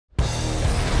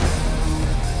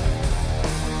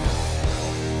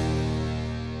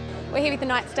We're here with the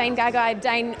Knights, Dane Gagai.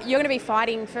 Dane, you're going to be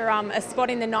fighting for a spot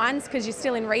in the Nines because you're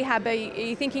still in rehab. Are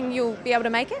you thinking you'll be able to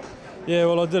make it? Yeah,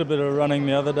 well, I did a bit of running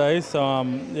the other day, so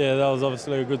yeah, that was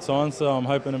obviously a good sign. So I'm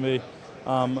hoping to be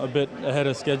a bit ahead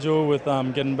of schedule with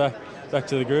getting back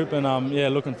to the group, and yeah,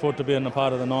 looking forward to being a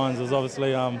part of the Nines. It was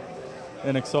obviously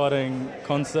an exciting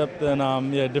concept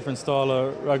and yeah, different style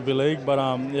of rugby league, but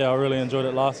yeah, I really enjoyed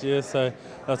it last year. So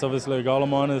that's obviously a goal of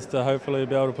mine, is to hopefully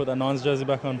be able to put that Nines jersey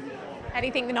back on. How do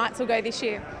you think the Knights will go this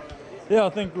year? Yeah, I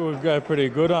think we'll go pretty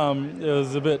good. It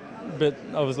was a bit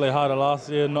obviously harder last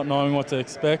year, not knowing what to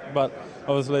expect, but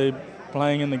obviously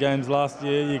playing in the games last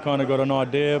year, you kind of got an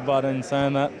idea. But in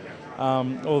saying that,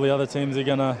 all the other teams are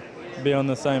going to be on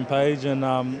the same page and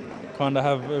kind of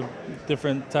have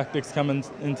different tactics coming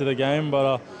into the game.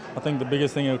 But I think the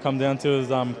biggest thing it'll come down to is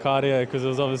cardio, because it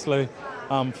was obviously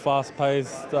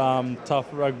fast-paced, tough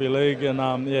rugby league,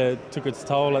 and yeah, it took its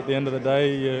toll at the end of the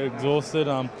day. You're exhausted.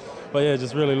 But yeah,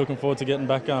 just really looking forward to getting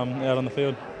back out on the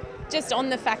field. Just on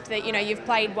the fact that, you know, you've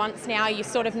played once now, you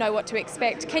sort of know what to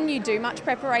expect. Can you do much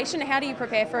preparation? How do you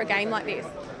prepare for a game like this?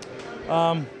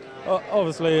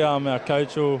 Obviously, our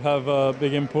coach will have a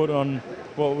big input on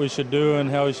what we should do and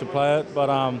how we should play it.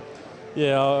 But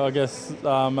yeah, I guess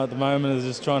at the moment is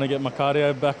just trying to get my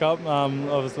cardio back up.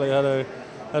 Obviously,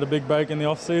 had a big break in the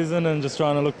off season and just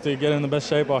trying to look to get in the best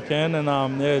shape I can.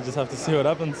 And yeah, just have to see what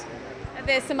happens.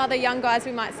 There's some other young guys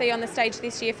we might see on the stage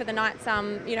this year for the Knights,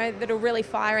 you know, that'll really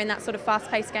fire in that sort of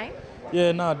fast-paced game.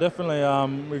 Yeah, no, definitely.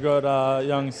 We got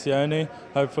young Sione,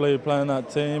 hopefully playing that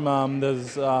team.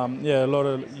 There's yeah, a lot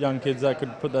of young kids that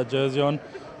could put that jersey on,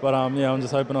 but yeah, I'm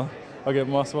just hoping I'll get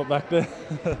my spot back there.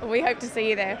 We hope to see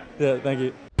you there. Yeah, thank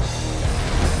you.